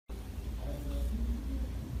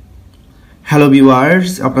Hello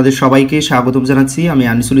viewers, আপনাদের সবাইকে স্বাগতম জানাচ্ছি। আমি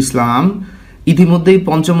আনিসুল ইসলাম। ইতিমধ্যেই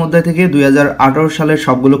পঞ্চম অধ্যায় থেকে 2018 সালের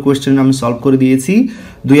সবগুলো কোয়েশ্চেন আমি সলভ করে দিয়েছি।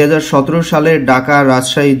 2017 সালে ঢাকা,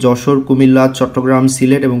 রাজশাহী, যশোর, কুমিল্লা, চট্টগ্রাম,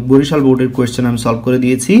 সিলেট এবং বরিশাল বোর্ডের কোয়েশ্চেন আমি সলভ করে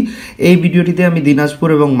দিয়েছি। এই ভিডিওটিতে আমি দিনাজপুর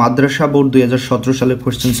এবং মাদ্রাসা বোর্ড 2017 সালের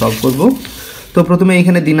কোয়েশ্চেন সলভ করব। তো প্রথমে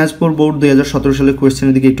এখানে দিনাজপুর বোর্ড 2017 সালের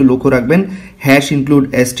কোয়েশ্চেনের দিকে একটু লক্ষ্য রাখবেন। Hash include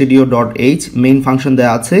stdio.h main function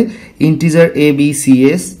দেওয়া আছে, integer a b c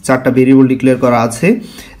s 4টা ভেরিয়েবল ডিক্লেয়ার করা আছে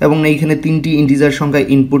এবং এইখানে 3টি ইন্টিজার সংখ্যা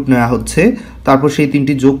ইনপুট নেওয়া হচ্ছে, তারপর সেই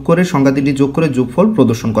 3টি যোগ করে সংখ্যা 3টি যোগ করে যোগফল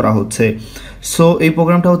প্রদর্শন করা হচ্ছে। সো এই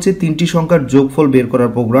প্রোগ্রামটা হচ্ছে 3টি সংখ্যার যোগফল বের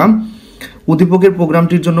করার প্রোগ্রাম। উদ্দীপকের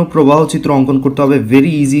প্রোগ্রামটির জন্য প্রবাহ চিত্র অঙ্কন করতে হবে,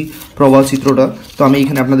 ভেরি ইজি প্রবাহ চিত্রটা। তো আমি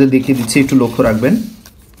এখানে আপনাদের দেখিয়ে দিচ্ছি, একটু লক্ষ্য রাখবেন।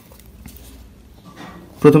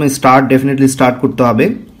 প্রথমে ডেফিনেটলি স্টার্ট করতে হবে,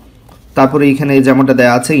 তারপরে এইখানে যেমনটা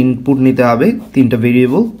দেওয়া আছে ইনপুট নিতে হবে 3টা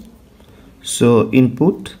variable. So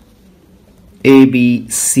input a b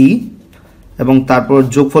c এবং তারপর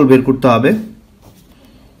যোগফল বের করতে হবে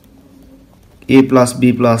a plus b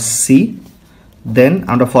plus c, দেন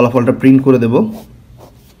আমরা ফলাফলটা প্রিন্ট করে দেব।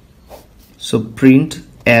 সো প্রিন্ট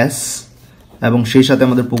s এবং সেই সাথে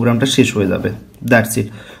আমাদের প্রোগ্রামটা শেষ হয়ে যাবে। That's it.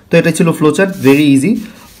 তো এটা ছিল ফ্লোচার্ট, ভেরি ইজি।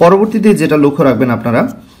 পরবর্তীতে যেটা লক্ষ্য রাখবেন আপনারা,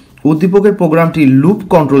 উদ্দীপকের প্রোগ্রামটি লুপ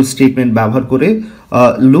কন্ট্রোল স্টেটমেন্ট ব্যবহার করে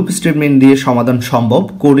লুপ স্টেটমেন্ট দিয়ে সমাধান সম্ভব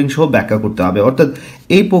কোডিং সহ ব্যাখ্যা করতে হবে। অর্থাৎ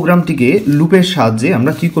এই প্রোগ্রামটিকে লুপের সাহায্যে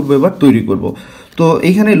আমরা কি করব, এবার তৈরি করব। তো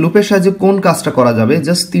এইখানে লুপের সাহায্যে কোন কাজটা করা যাবে,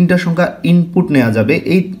 জাস্ট 3টা সংখ্যা ইনপুট নেওয়া যাবে,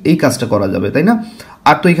 এই কাজটা করা যাবে, তাই না?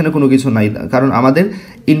 আর তো এখানে কোনো কিছু নাই, কারণ আমাদের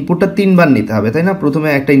ইনপুটটা 3বার নিতে হবে, তাই না? প্রথমে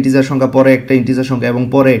একটা ইন্টিজার সংখ্যা, পরে একটা ইন্টিজার সংখ্যা এবং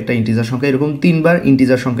পরে একটা ইন্টিজার সংখ্যা, এরকম 3বার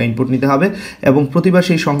ইন্টিজার সংখ্যা ইনপুট নিতে হবে এবং প্রতিবার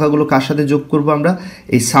সেই সংখ্যাগুলো কার সাথে যোগ করব, আমরা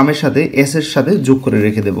এই সামের সাথে এস এর সাথে যোগ করে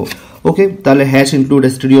রেখে দেব। ওকে, তাহলে হ্যাশ ইনক্লুড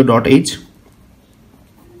stdio.h,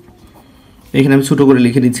 এখানে আমি ছোট করে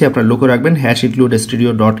লিখে দিচ্ছি, আপনারা লক্ষ্য রাখবেন। Hash include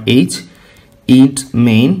stdio.h int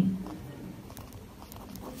main.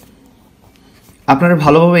 আপনারা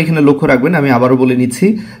ভালোভাবে এখানে লক্ষ্য রাখবেন, আমি আবারও বলে নিচ্ছি,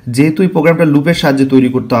 যেহেতু এই প্রোগ্রামটা লুপের সাহায্যে তৈরি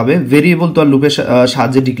করতে হবে, ভেরিয়েবল তো আর লুপের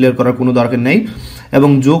সাহায্যে ডিক্লেয়ার করার কোনো দরকার নেই এবং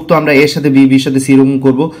যোগ তো আমরা এর সাথে বির সাথে সি এরকম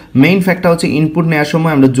করবো। মেইন ফ্যাক্টটা হচ্ছে ইনপুট নেওয়ার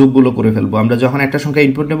সময় আমরা যোগগুলো করে ফেলবো। আমরা যখন একটা সংখ্যা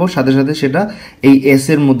ইনপুট নেব, সাথে সাথে সেটা এই এস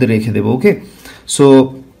এর মধ্যে রেখে দেবো। ওকে, সো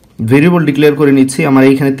ভেরিয়েবল ডিক্লেয়ার করে নিচ্ছি। আমার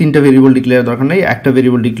এইখানে 3টা ভেরিয়েবল ডিক্লেয়ার দরকার নেই, একটা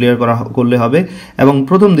ভেরিয়েবল ডিক্লেয়ার করলে হবে এবং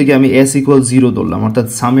প্রথম দিকে আমি s = 0 ধরলাম, অর্থাৎ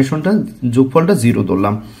সামেশনটা যোগফলটা 0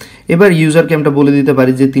 ধরলাম। এবার ইউজারকে আমরা বলে দিতে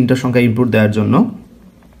পারি যে 3টা সংখ্যা ইনপুট দেওয়ার জন্য।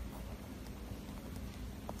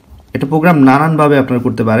 এটা প্রোগ্রাম নানানভাবে আপনারা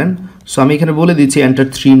করতে পারেন। সো আমি এখানে বলে দিচ্ছি এন্টার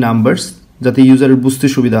 3 নাম্বারস, যাতে ইউজারের বুঝতে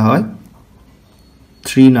সুবিধা হয়।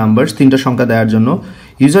 3 নাম্বারস, 3টা সংখ্যা দেওয়ার জন্য।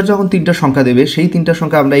 ইউজার যখন 3টা সংখ্যা দেবে, সেই 3টা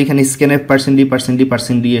সংখ্যা আমরা এখানে স্ক্যানএফ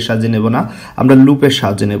 %d এর সাহায্যে নেব না, আমরা লুপের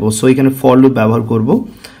সাহায্যে নেব। সো এখানে ফর লুপ ব্যবহার করব,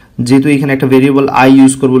 যেহেতু এখানে একটা ভেরিয়েবল i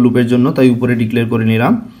ইউজ করব লুপের জন্য, তাই উপরে ডিক্লেয়ার করে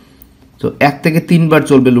নিলাম। তো 1 থেকে 3 বার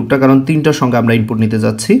চলবে লুপটা, কারণ 3টা সংখ্যা আমরা ইনপুট নিতে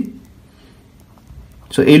যাচ্ছি।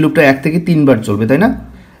 সো এই লুপটা 1 থেকে 3 বার চলবে, তাই না?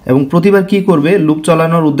 এবং প্রতিবার কি করবে, লুপ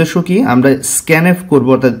চালানোর উদ্দেশ্য কি, আমরা স্ক্যানএফ করব,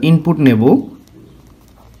 অর্থাৎ ইনপুট নেব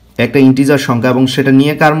একটা ইন্টিজার সংখ্যা এবং সেটা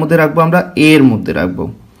নিয়ে কার মধ্যে রাখবো, আমরা a এর মধ্যে রাখবো।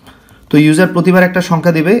 তো ইউজার প্রতিবার একটা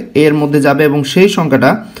সংখ্যা দেবে, a এর মধ্যে যাবে এবং সেই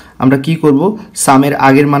সংখ্যাটা আমরা কি করব, সামের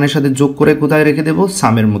আগের মানের সাথে যোগ করে কোথায় রেখে দেব,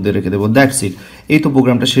 সামের মধ্যে রেখে দেব। That's it. এই তো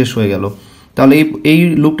প্রোগ্রামটা শেষ হয়ে গেল। তাহলে এই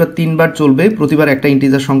লুপটা 3 বার চলবে, প্রতিবার একটা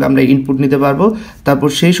ইন্টিজার সংখ্যা আমরা ইনপুট নিতে পারবো, তারপর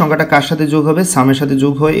সেই সংখ্যাটা কার সাথে যোগ হবে, সামের সাথে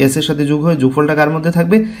যোগ হয়ে এস এর সাথে যোগ হয়ে যোগফলটা কার মধ্যে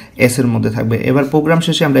থাকবে, এস এর মধ্যে থাকবে। এবার প্রোগ্রাম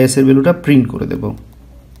শেষে আমরা এস এর ভ্যালুটা প্রিন্ট করে দেব।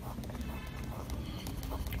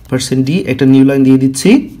 %d একটা নিউ লাইন দিয়ে দিচ্ছি।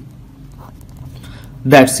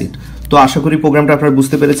 That's it. তো আশা করি প্রোগ্রামটা আপনারা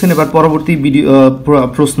বুঝতে পেরেছেন। এবার পরবর্তী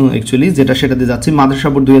প্রশ্ন যেটা সেটাতে যাচ্ছি। মাদ্রাসা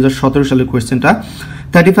বোর্ড 2017 সালের কোয়েশ্চেনটা,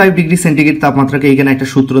 35 ডিগ্রি সেন্টিগ্রেড তাপমাত্রাকে এখানে একটা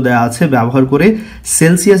সূত্র দেওয়া আছে, ব্যবহার করে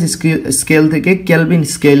সেলসিয়াস স্কেল থেকে ক্যালভিন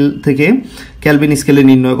স্কেলে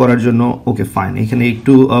নির্ণয় করার জন্য। ওকে ফাইন, এখানে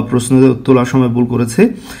একটু প্রশ্ন তোলার সময় ভুল করেছে।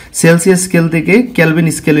 সেলসিয়াস স্কেল থেকে ক্যালভিন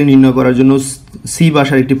স্কেলে নির্ণয় করার জন্য সি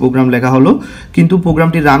ভাষার একটি প্রোগ্রাম লেখা হলো, কিন্তু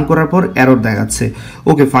প্রোগ্রামটি রান করার পর এরর দেখাচ্ছে।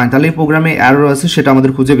 ওকে ফাইন, তাহলে এই প্রোগ্রামে এরর আছে, সেটা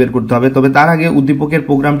আমাদের খুঁজে বের করতে হবে। তবে তার আগে উদ্দীপকের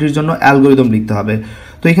প্রোগ্রামটির জন্য অ্যালগরিদম লিখতে হবে।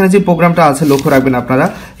 তো এখানে যে প্রোগ্রামটা আছে লক্ষ্য রাখবেন আপনারা,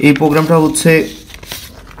 এই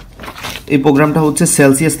প্রোগ্রামটা হচ্ছে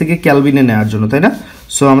সেলসিয়াস থেকে ক্যালভিনে নেওয়ার জন্য, তাই না?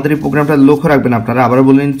 সো আমাদের এই প্রোগ্রামটা লক্ষ্য রাখবেন আপনারা, আবার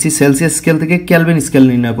বলে নিচ্ছি, সেলসিয়াস স্কেল থেকে ক্যালভিন স্কেল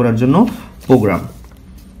নির্ণয় করার জন্য প্রোগ্রাম।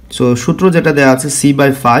 সো সূত্র যেটা দেওয়া আছে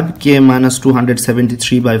c/5 k -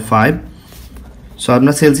 273/5। সো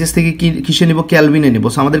আমরা সেলসিয়াস থেকে কিসে নিব, ক্যালভিনে নিব।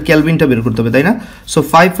 সো আমাদের ক্যালভিনটা বের করতে হবে, তাই না? সো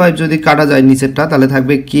 5 যদি কাটা যায় নিচেরটা, তাহলে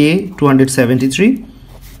থাকবে k 273।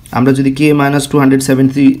 আমরা যদি k -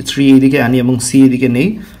 273 এইদিকে আনি এবং c এদিকে নেই,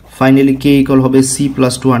 ফাইনালি কে ইকুয়াল হবে সি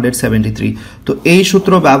প্লাস 273। তো এই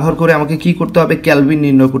সূত্র ব্যবহার করে আমাকে কি করতে হবে, ক্যালভিন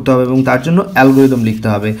নির্ণয় করতে হবে এবং তার জন্য অ্যালগরিদম লিখতে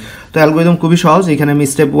হবে। তো অ্যালগরিদম খুবই সহজ। এখানে আমি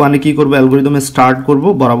স্টেপ 1-এ কী করবো, অ্যালগরিদমে স্টার্ট করব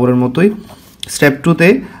বরাবরের মতোই। স্টেপ 2-তে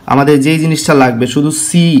আমাদের যেই জিনিসটা লাগবে শুধু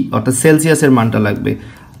সি অর্থাৎ সেলসিয়াসের মানটা লাগবে,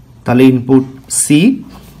 তাহলে ইনপুট সি,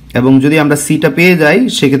 এবং যদি আমরা সিটা পেয়ে যাই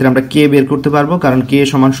সেক্ষেত্রে আমরা কে বের করতে পারবো, কারণ কে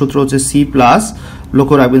সমান সূত্র হচ্ছে সি প্লাস,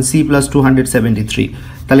 লক্ষ্য রাখবেন সি প্লাস 273,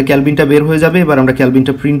 তাহলে ক্যালভিনটা বের হয়ে যাবে। এবার আমরা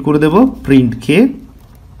ক্যালভিনটা প্রিন্ট করে দেব, প্রিন্ট কে,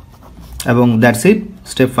 এবং দ্যাটস ইট।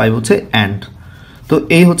 স্টেপ 5 হচ্ছে অ্যান্ড। তো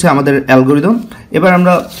এই হচ্ছে আমাদের অ্যালগরিদম। এবার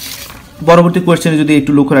আমরা পরবর্তী কোয়েশ্চেনে যদি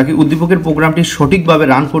একটু লক্ষ্য রাখি, উদ্দীপকের প্রোগ্রামটি সঠিকভাবে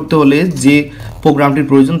রান করতে হলে যে প্রোগ্রামটির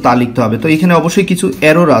প্রয়োজন তা লিখতে হবে। তো এখানে অবশ্যই কিছু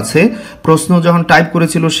এরর আছে। প্রশ্ন যখন টাইপ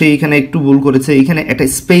করেছিল সে এখানে একটু ভুল করেছে। এখানে একটা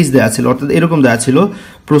স্পেস দেওয়া ছিল, অর্থাৎ এরকম দেওয়া ছিল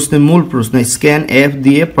প্রশ্নে, মূল প্রশ্নে স্ক্যান এফ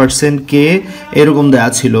দিয়ে % কে এরকম দেওয়া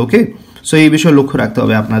ছিল। ওকে, সো এই বিষয়ে লক্ষ্য রাখতে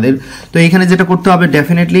হবে আপনাদের। তো এখানে যেটা করতে হবে,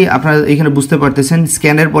 ডেফিনেটলি আপনারা এখানে বুঝতে পারতেছেন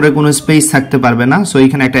স্ক্যানের পরে কোনো স্পেস থাকতে পারবে না। সো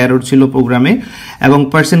এখানে একটা এরর ছিল প্রোগ্রামে, এবং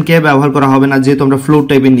 %কে ব্যবহার করা হবে না, যেহেতু আমরা ফ্লোট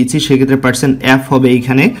টাইপের নিচ্ছি সেক্ষেত্রে %f হবে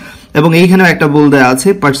এইখানে, এবং এইখানেও একটা বল দেওয়া আছে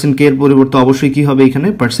 %কে এর পরিবর্তে অবশ্যই কি হবে, এখানে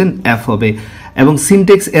 %f হবে। এবং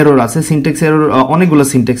সিনটেক্স এরর আছে, সিনটেক্স এরর অনেকগুলো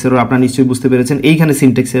সিনটেক্স এরর আপনারা নিশ্চয়ই বুঝতে পেরেছেন। এইখানে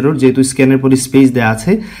সিনটেক্স এরর, যেহেতু স্ক্যানের পরে স্পেস দেওয়া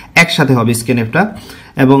আছে একসাথে হবে স্ক্যানএফটা,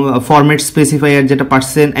 এবং ফরম্যাট স্পেসিফায়ার যেটা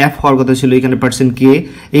 %f হওয়ার কথা ছিল এখানে %কে,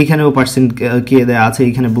 এইখানেও %কে দেওয়া আছে,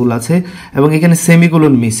 এইখানে ভুল আছে, এবং এখানে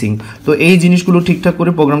সেমিকোলন মিসিং। তো এই জিনিসগুলো ঠিকঠাক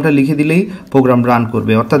করে প্রোগ্রামটা লিখে দিলেই প্রোগ্রাম রান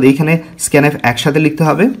করবে। অর্থাৎ এইখানে স্ক্যানএফ একসাথে লিখতে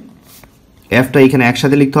হবে, এফটা এখানে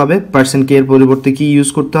একসাথে লিখতে হবে, %কে এর পরিবর্তে কি ইউজ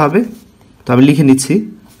করতে হবে, তো আমি লিখে নিচ্ছি,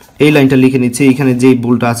 এই লাইনটা লিখে নিচ্ছি। এখানে যেই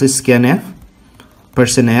ভুলটা আছে স্ক্যানএফ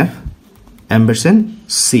 %f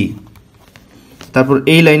 $c, তারপর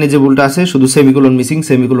এই লাইনে যে ভুলটা আছে শুধু সেমিকোলন মিসিং,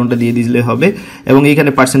 সেমিকোলনটা দিয়ে দিলে হবে, এবং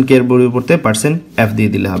এইখানে %কে এর পরিবর্তে %f দিয়ে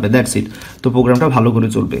দিলে হবে, দ্যাটস ইট। তো প্রোগ্রামটা ভালো করে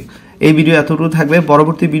চলবে। এই ভিডিও এতটুকু থাকবে।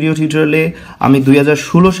 পরবর্তী ভিডিও টিউটোরিয়ালে আমি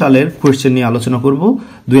 2016 সালের কোয়েশ্চেন নিয়ে আলোচনা করব।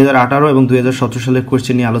 2018 এবং 2017 সালের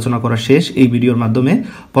কোয়েশ্চেন নিয়ে আলোচনা করা শেষ এই ভিডিওর মাধ্যমে।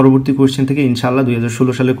 পরবর্তী কোয়েশ্চেন থেকে ইনশাআল্লাহ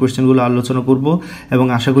 2016 সালের কোয়েশ্চেনগুলো আলোচনা করব, এবং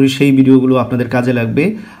আশা করি সেই ভিডিওগুলো আপনাদের কাজে লাগবে।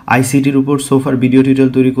 আইসিটির উপর সোফার ভিডিও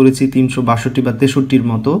টিউটোরিয়াল তৈরি করেছি 362 বা 63-র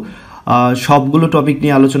মতো। সবগুলো টপিক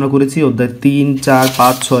নিয়ে আলোচনা করেছি। অধ্যায় 3, 4,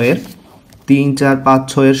 5,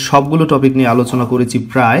 6 এর সবগুলো টপিক নিয়ে আলোচনা করেছি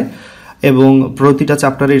প্রায়, এবং প্রতিটা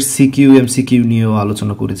চ্যাপ্টারের সিকিউ এমসিকিউ নিয়েও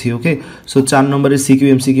আলোচনা করেছি। ওকে, সো 4 নম্বরের সিকিউ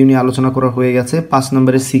এমসিকিউ নিয়ে আলোচনা করা হয়ে গেছে, 5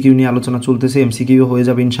 নম্বরের সিকিউ নিয়ে আলোচনা চলতেছে, এমসিকিউ হয়ে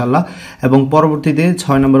যাবে ইনশাল্লাহ, এবং পরবর্তীতে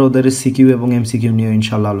 6 নম্বর অধ্যায়ের সিকিউ এবং এমসিকিউ নিয়ে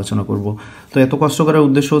ইনশাল্লাহ আলোচনা করব। তো এত কষ্ট করার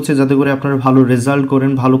উদ্দেশ্য হচ্ছে যাতে করে আপনারা ভালো রেজাল্ট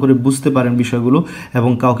করেন, ভালো করে বুঝতে পারেন বিষয়গুলো,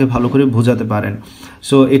 এবং কাউকে ভালো করে বোঝাতে পারেন।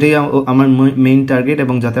 সো এটাই আমার মেইন টার্গেট,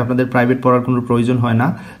 এবং যাতে আপনাদের প্রাইভেট পড়ার কোনো প্রয়োজন হয় না।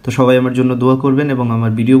 তো সবাই আমার জন্য দোয়া করবেন, এবং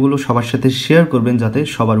আমার ভিডিওগুলো সবার সাথে শেয়ার করবেন যাতে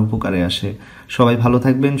সবার উপকারে আসে। সবাই ভালো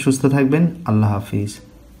থাকবেন, সুস্থ থাকবেন। আল্লাহ হাফিজ।